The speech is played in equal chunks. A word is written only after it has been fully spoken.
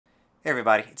Hey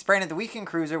everybody, it's Brandon the Weekend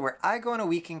Cruiser, where I go on a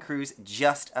weekend cruise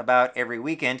just about every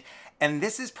weekend, and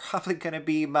this is probably going to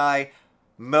be my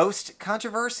most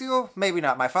controversial, maybe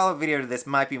not, my follow-up video to this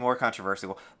might be more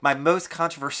controversial, my most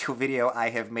controversial video I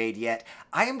have made yet.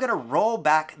 I am going to roll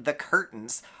back the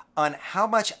curtains on how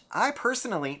much I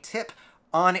personally tip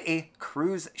on a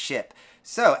cruise ship.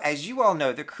 So, as you all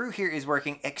know, the crew here is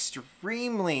working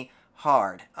extremely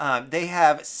hard. They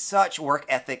have such work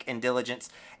ethic and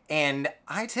diligence, and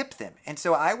I tip them. And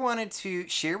so I wanted to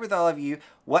share with all of you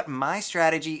what my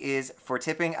strategy is for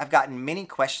tipping. I've gotten many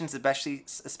questions,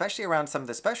 especially around some of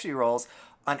the specialty roles,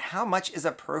 on how much is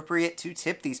appropriate to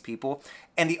tip these people.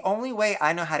 And the only way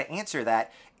I know how to answer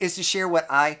that is to share what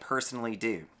I personally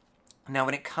do. Now,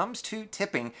 when it comes to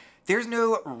tipping, there's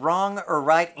no wrong or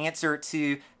right answer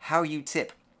to how you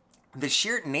tip. The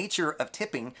sheer nature of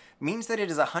tipping means that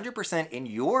it is 100% in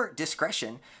your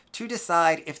discretion to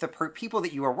decide if the people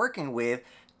that you are working with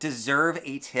deserve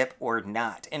a tip or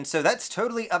not. And so that's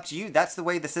totally up to you. That's the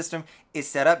way the system is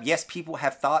set up. Yes, people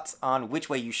have thoughts on which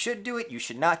way you should do it, you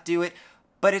should not do it,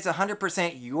 but it's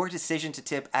 100% your decision to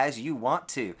tip as you want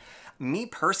to. Me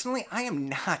personally, I am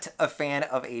not a fan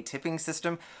of a tipping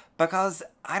system because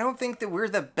I don't think that we're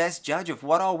the best judge of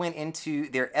what all went into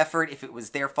their effort, if it was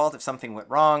their fault, if something went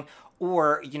wrong,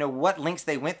 or, you know, what links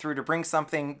they went through to bring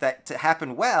something that to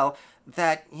happen well,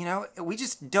 that, you know, we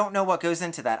just don't know what goes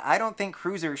into that. I don't think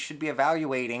cruisers should be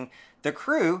evaluating the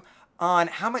crew on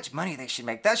how much money they should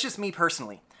make. That's just me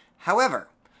personally. However,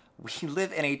 we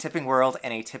live in a tipping world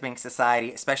and a tipping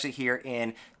society, especially here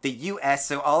in the US.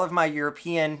 So all of my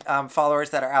European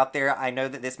followers that are out there, I know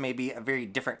that this may be a very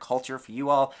different culture for you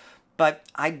all, but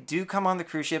I do come on the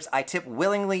cruise ships. I tip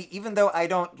willingly, even though I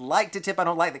don't like to tip. I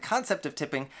don't like the concept of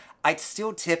tipping. I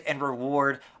still tip and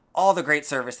reward all the great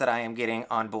service that I am getting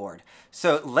on board.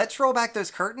 So let's roll back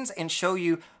those curtains and show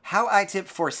you how I tip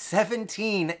for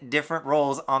 17 different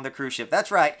roles on the cruise ship.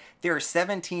 That's right, there are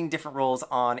 17 different roles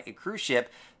on a cruise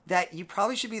ship that you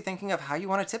probably should be thinking of how you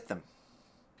want to tip them.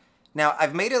 Now,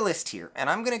 I've made a list here, and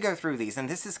I'm going to go through these, and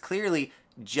this is clearly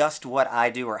just what I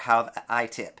do or how I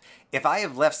tip. If I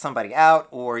have left somebody out,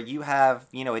 or you have,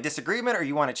 you know, a disagreement, or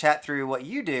you want to chat through what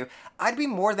you do, I'd be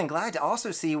more than glad to also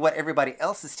see what everybody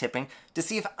else is tipping to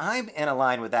see if I'm in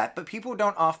line with that. But people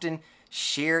don't often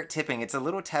share tipping. It's a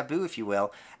little taboo, if you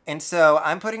will. And so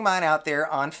I'm putting mine out there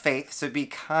on faith, so be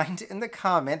kind in the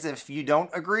comments if you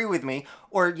don't agree with me,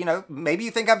 or, you know, maybe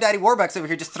you think I'm Daddy Warbucks over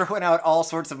here just throwing out all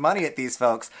sorts of money at these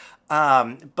folks.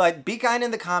 But be kind in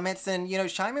the comments and, you know,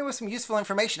 chime in with some useful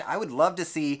information. I would love to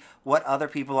see what other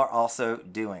people are also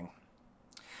doing.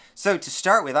 So to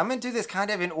start with, I'm going to do this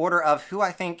kind of in order of who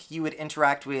I think you would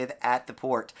interact with at the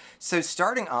port. So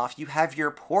starting off, you have your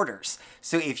porters.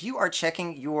 So if you are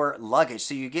checking your luggage,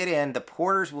 so you get in, the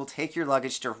porters will take your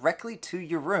luggage directly to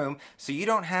your room, so you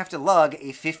don't have to lug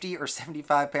a 50 or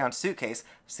 75 pound suitcase.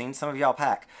 I've seen some of y'all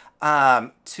pack.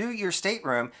 To your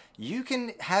stateroom. You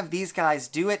can have these guys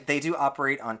do it. They do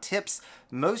operate on tips.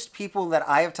 Most people that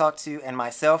I have talked to and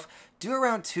myself do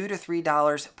around $2 to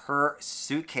 $3 per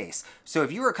suitcase. So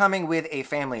if you are coming with a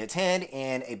family of 10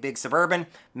 in a big Suburban,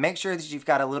 make sure that you've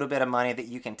got a little bit of money that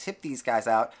you can tip these guys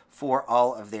out for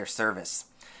all of their service.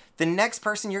 The next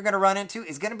person you're going to run into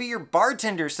is going to be your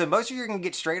bartender. So most of you are going to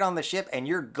get straight on the ship and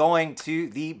you're going to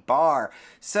the bar.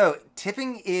 So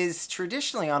tipping is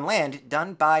traditionally on land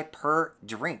done by per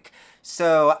drink.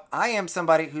 So I am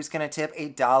somebody who's going to tip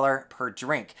 $1 per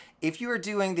drink. If you are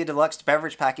doing the deluxe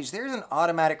beverage package, there's an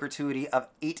automatic gratuity of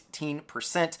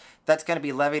 18% that's going to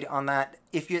be levied on that.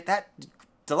 If that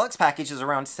deluxe package is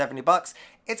around 70 bucks,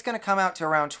 it's going to come out to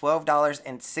around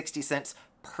 $12.60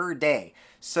 per day.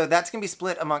 So that's going to be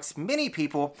split amongst many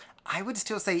people. I would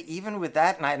still say even with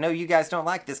that, and I know you guys don't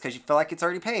like this because you feel like it's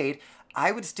already paid,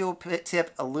 I would still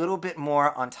tip a little bit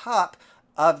more on top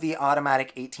of the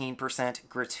automatic 18%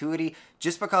 gratuity,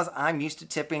 just because I'm used to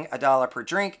tipping $1 per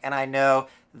drink, and I know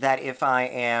that if I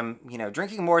am, you know,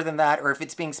 drinking more than that, or if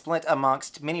it's being split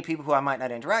amongst many people who I might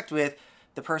not interact with,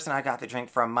 the person I got the drink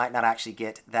from might not actually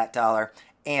get that dollar.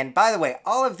 And by the way,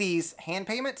 all of these hand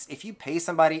payments, if you pay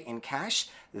somebody in cash,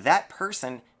 that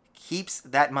person keeps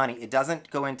that money. It doesn't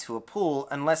go into a pool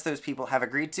unless those people have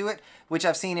agreed to it, which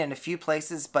I've seen in a few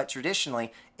places, but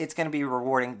traditionally it's going to be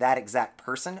rewarding that exact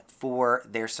person for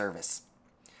their service.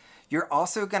 You're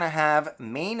also going to have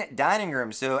main dining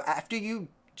room. So after you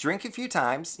drink a few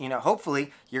times, you know,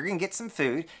 hopefully you're going to get some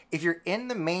food. If you're in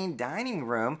the main dining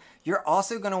room, you're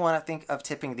also going to want to think of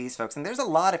tipping these folks. And there's a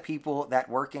lot of people that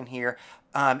work in here.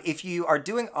 If you are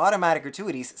doing automatic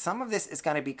gratuities, some of this is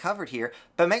going to be covered here,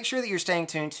 but make sure that you're staying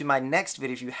tuned to my next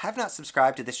video. If you have not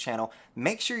subscribed to this channel,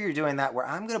 make sure you're doing that, where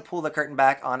I'm going to pull the curtain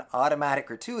back on automatic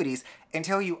gratuities and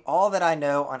tell you all that I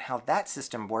know on how that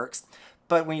system works.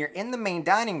 But when you're in the main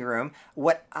dining room,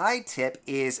 what I tip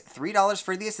is $3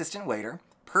 for the assistant waiter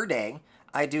per day.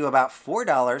 I do about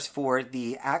 $4 for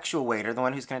the actual waiter, the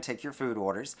one who's going to take your food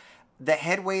orders. The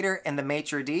head waiter and the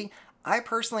maitre d', I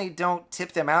personally don't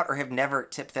tip them out or have never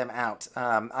tipped them out.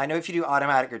 I know if you do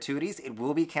automatic gratuities, it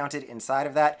will be counted inside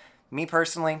of that. Me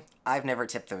personally, I've never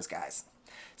tipped those guys.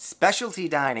 Specialty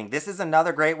dining. This is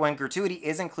another great one. Gratuity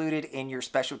is included in your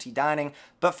specialty dining,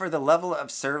 but for the level of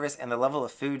service and the level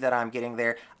of food that I'm getting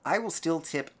there, I will still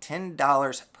tip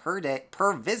 $10 per day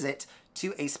per visit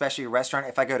to a specialty restaurant.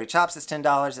 If I go to Chops, it's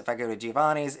 $10. If I go to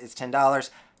Giovanni's, it's $10.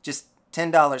 Just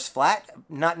 $10 flat,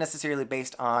 not necessarily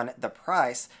based on the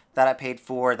price that I paid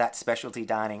for that specialty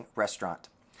dining restaurant.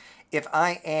 If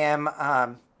I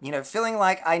am, you know, feeling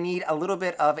like I need a little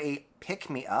bit of a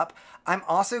pick-me-up, I'm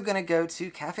also going to go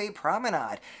to Cafe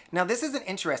Promenade. Now, this is an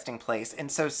interesting place,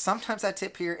 and so sometimes I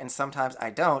tip here and sometimes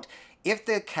I don't. If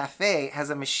the cafe has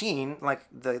a machine, like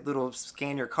the little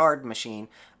scan your card machine,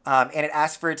 and it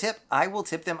asks for a tip, I will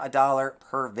tip them $1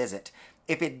 per visit.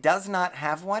 If it does not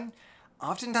have one,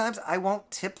 oftentimes I won't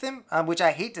tip them, which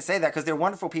I hate to say that because they're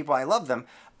wonderful people. I love them.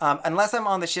 Unless I'm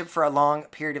on the ship for a long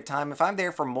period of time. If I'm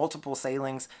there for multiple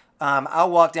sailings,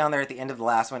 I'll walk down there at the end of the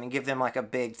last one and give them like a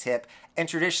big tip. And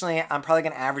traditionally, I'm probably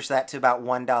going to average that to about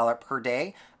 $1 per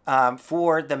day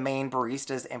for the main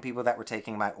baristas and people that were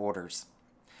taking my orders.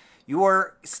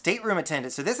 Your stateroom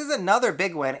attendant. So this is another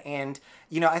big one, and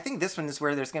you know, I think this one is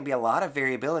where there's going to be a lot of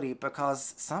variability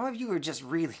because some of you are just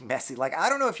really messy. Like, I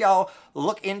don't know if y'all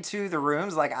look into the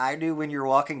rooms like I do when you're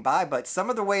walking by, but some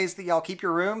of the ways that y'all keep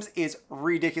your rooms is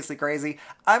ridiculously crazy.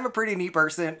 I'm a pretty neat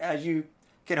person, as you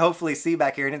can hopefully see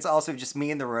back here, and it's also just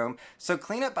me in the room. So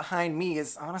cleanup behind me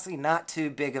is honestly not too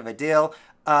big of a deal.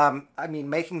 I mean,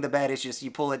 making the bed is just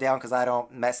you pull it down because I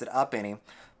don't mess it up any.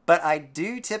 But I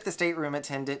do tip the stateroom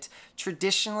attendant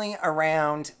traditionally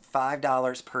around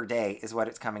 $5 per day is what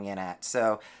it's coming in at.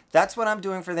 So that's what I'm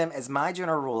doing for them as my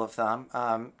general rule of thumb.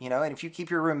 You know, and if you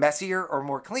keep your room messier or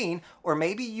more clean, or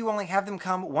maybe you only have them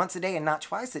come once a day and not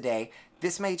twice a day,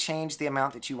 this may change the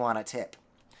amount that you want to tip.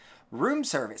 Room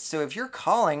service. So if you're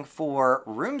calling for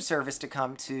room service to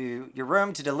come to your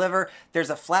room to deliver, there's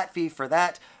a flat fee for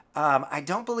that. I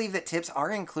don't believe that tips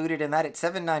are included in that. It's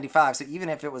 $7.95, so even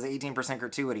if it was 18%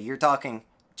 gratuity, you're talking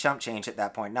chump change at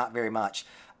that point, not very much.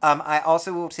 I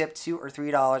also will tip $2 or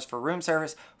 $3 for room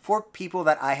service for people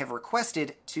that I have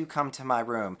requested to come to my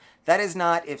room. That is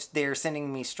not if they're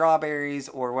sending me strawberries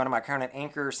or one of my current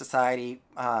Anchor Society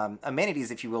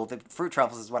amenities, if you will. The fruit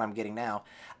truffles is what I'm getting now.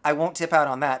 I won't tip out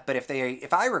on that, but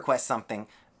if I request something,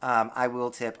 I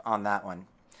will tip on that one.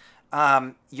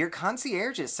 Your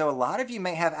concierges. So a lot of you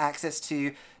may have access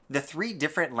to the 3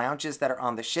 different lounges that are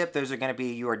on the ship. Those are going to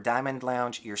be your Diamond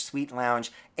Lounge, your Suite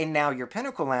Lounge, and now your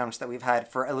Pinnacle Lounge that we've had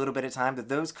for a little bit of time. But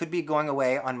those could be going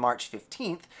away on March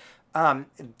 15th.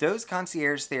 Those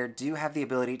concierges there do have the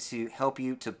ability to help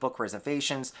you to book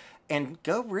reservations and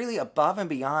go really above and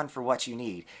beyond for what you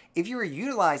need. If you are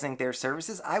utilizing their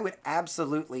services, I would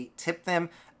absolutely tip them.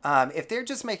 If they're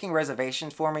just making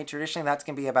reservations for me, traditionally that's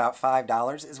going to be about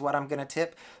 $5 is what I'm going to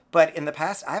tip. But in the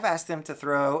past, I've asked them to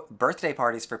throw birthday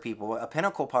parties for people, a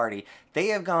pinnacle party. They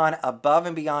have gone above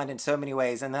and beyond in so many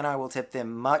ways, and then I will tip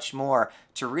them much more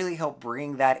to really help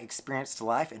bring that experience to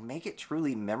life and make it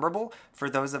truly memorable for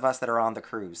those of us that are on the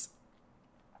cruise.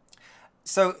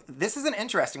 So this is an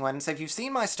interesting one. So if you've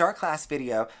seen my Star Class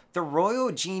video, the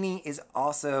Royal Genie is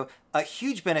also a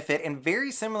huge benefit and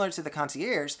very similar to the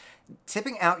concierge.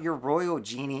 Tipping out your Royal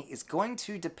Genie is going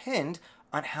to depend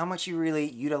on how much you really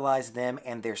utilize them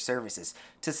and their services.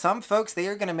 To some folks, they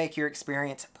are going to make your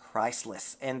experience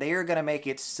priceless, and they are going to make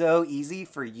it so easy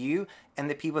for you and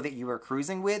the people that you are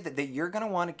cruising with that you're going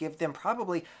to want to give them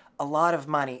probably a lot of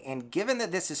money. And given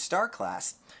that this is Star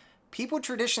Class, people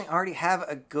traditionally already have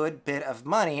a good bit of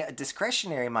money,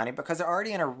 discretionary money, because they're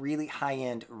already in a really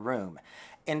high-end room.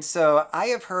 And so I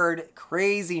have heard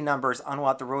crazy numbers on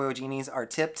what the Royal Genies are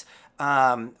tipped.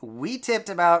 We tipped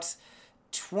about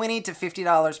 $20 to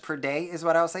 $50 per day is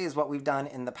what I'll say is what we've done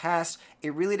in the past.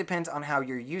 It really depends on how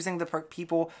you're using the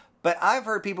people, but I've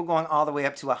heard people going all the way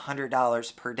up to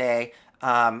 $100 per day.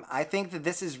 I think that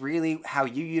this is really how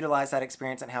you utilize that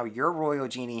experience and how your Royal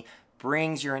Genie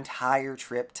brings your entire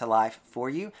trip to life for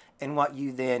you and what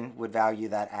you then would value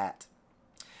that at.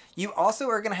 You also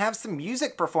are going to have some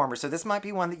music performers, so this might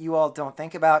be one that you all don't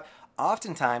think about.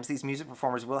 Oftentimes, these music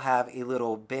performers will have a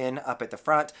little bin up at the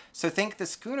front. So think the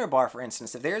Schooner Bar, for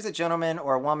instance. If there's a gentleman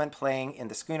or a woman playing in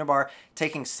the Schooner Bar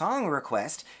taking song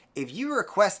request, if you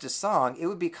request a song, it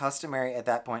would be customary at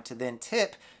that point to then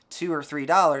tip $2 or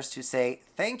 $3 to say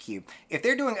thank you. If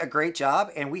they're doing a great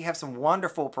job, and we have some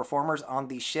wonderful performers on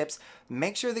these ships,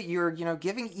 make sure that you're,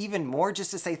 giving even more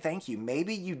just to say thank you.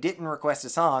 Maybe you didn't request a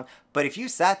song, but if you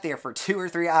sat there for 2 or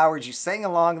 3 hours, you sang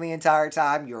along the entire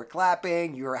time, you were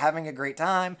clapping, you were having a great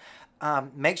time,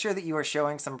 make sure that you are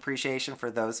showing some appreciation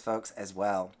for those folks as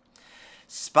well.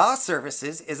 Spa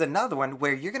services is another one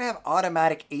where you're going to have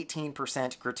automatic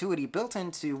 18% gratuity built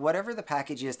into whatever the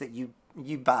package is that you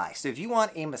buy. So if you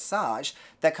want a massage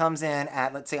that comes in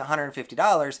at, let's say,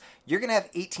 $150, you're going to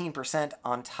have 18%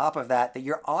 on top of that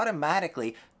you're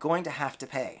automatically going to have to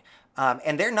pay.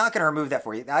 And they're not going to remove that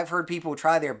for you. I've heard people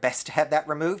try their best to have that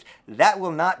removed. That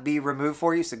will not be removed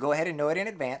for you, so go ahead and know it in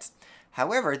advance.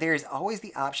 However, there is always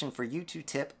the option for you to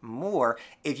tip more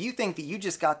if you think that you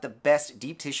just got the best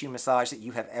deep tissue massage that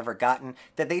you have ever gotten,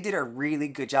 that they did a really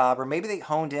good job, or maybe they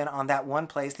honed in on that one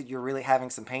place that you're really having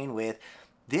some pain with.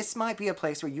 This might be a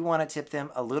place where you want to tip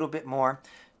them a little bit more.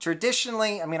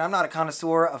 Traditionally, I mean, I'm not a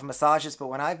connoisseur of massages, but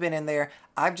when I've been in there,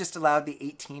 I've just allowed the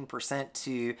 18%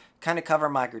 to kind of cover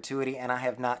my gratuity, and I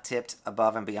have not tipped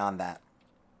above and beyond that.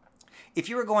 If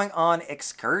you were going on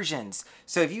excursions,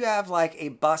 so if you have like a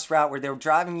bus route where they're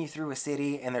driving you through a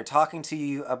city and they're talking to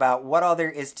you about what all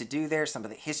there is to do there, some of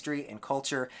the history and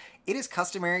culture, it is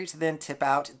customary to then tip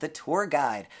out the tour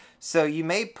guide. So you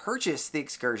may purchase the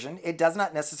excursion. It does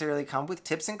not necessarily come with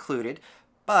tips included,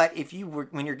 but if you were,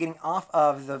 when you're getting off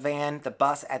of the van, the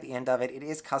bus at the end of it, it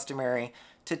is customary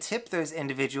to tip those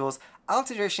individuals. I'll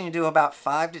traditionally do about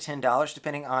 $5 to $10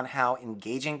 depending on how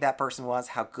engaging that person was,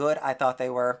 how good I thought they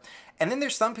were. And then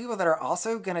there's some people that are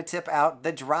also going to tip out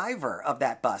the driver of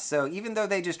that bus. So even though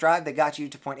they just drive, they got you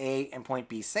to point A and point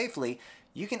B safely,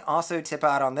 you can also tip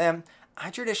out on them. I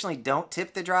traditionally don't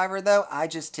tip the driver though, I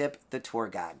just tip the tour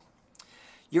guide.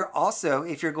 You're also,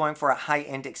 if you're going for a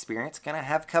high-end experience, going to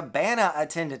have cabana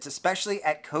attendants, especially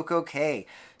at Coco Cay.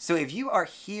 So if you are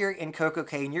here in Coco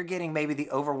Cay and you're getting maybe the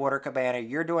overwater cabana,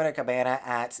 you're doing a cabana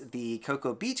at the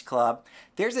Coco Beach Club,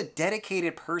 there's a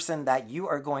dedicated person that you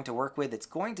are going to work with that's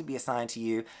going to be assigned to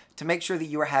you to make sure that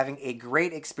you are having a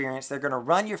great experience. They're going to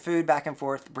run your food back and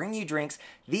forth, bring you drinks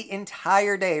the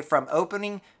entire day from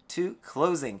opening to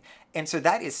closing. And so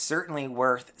that is certainly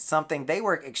worth something. They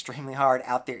work extremely hard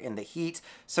out there in the heat.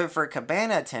 So for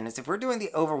cabana attendants, if we're doing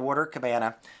the overwater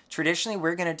cabana, traditionally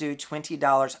we're going to do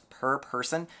 $20 per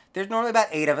person. There's normally about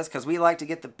 8 of us because we like to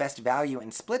get the best value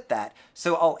and split that.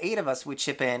 So all 8 of us would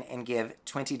chip in and give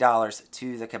 $20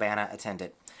 to the cabana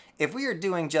attendant. If we are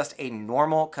doing just a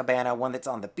normal cabana, one that's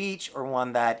on the beach or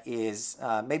one that is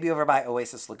maybe over by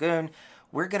Oasis Lagoon,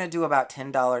 we're going to do about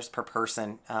 $10 per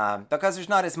person because there's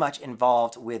not as much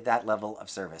involved with that level of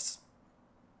service.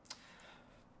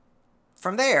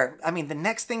 From there, I mean, the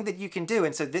next thing that you can do,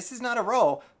 and so this is not a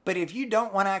role, but if you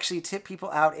don't want to actually tip people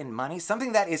out in money,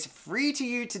 something that is free to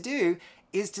you to do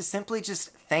is to simply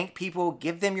just thank people,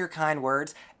 give them your kind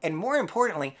words, and more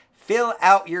importantly, fill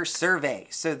out your survey.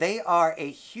 So they are a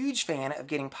huge fan of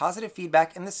getting positive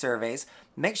feedback in the surveys.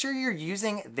 Make sure you're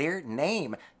using their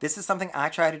name. This is something I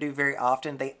try to do very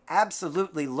often. They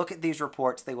absolutely look at these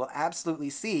reports. They will absolutely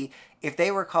see if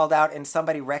they were called out and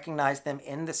somebody recognized them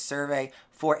in the survey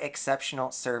for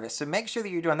exceptional service. So make sure that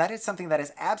you're doing that. It's something that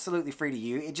is absolutely free to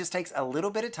you. It just takes a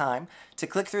little bit of time to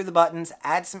click through the buttons,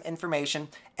 add some information,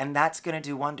 and that's going to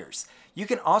do wonders. You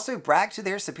can also brag to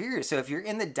their superiors. So if you're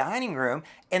in the dining room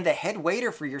and the head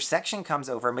waiter for your section comes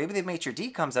over, maybe the maitre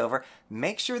d' comes over,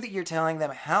 make sure that you're telling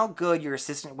them how good your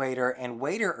assistant waiter and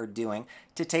waiter are doing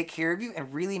to take care of you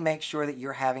and really make sure that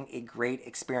you're having a great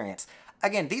experience.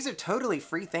 Again, these are totally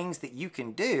free things that you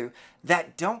can do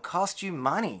that don't cost you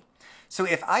money. So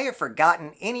if I have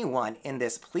forgotten anyone in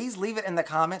this, please leave it in the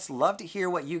comments. Love to hear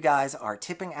what you guys are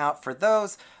tipping out for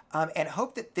those. And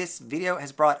hope that this video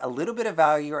has brought a little bit of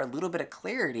value or a little bit of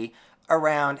clarity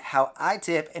around how I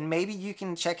tip, and maybe you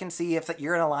can check and see if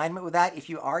you're in alignment with that. If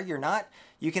you are, you're not,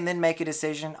 you can then make a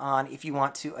decision on if you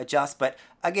want to adjust. But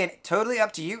again, totally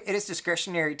up to you. It is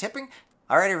discretionary tipping.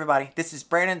 All right, everybody, this is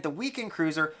Brandon, the Weekend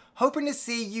Cruiser, hoping to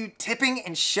see you tipping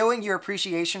and showing your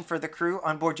appreciation for the crew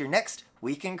on board your next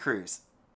weekend cruise.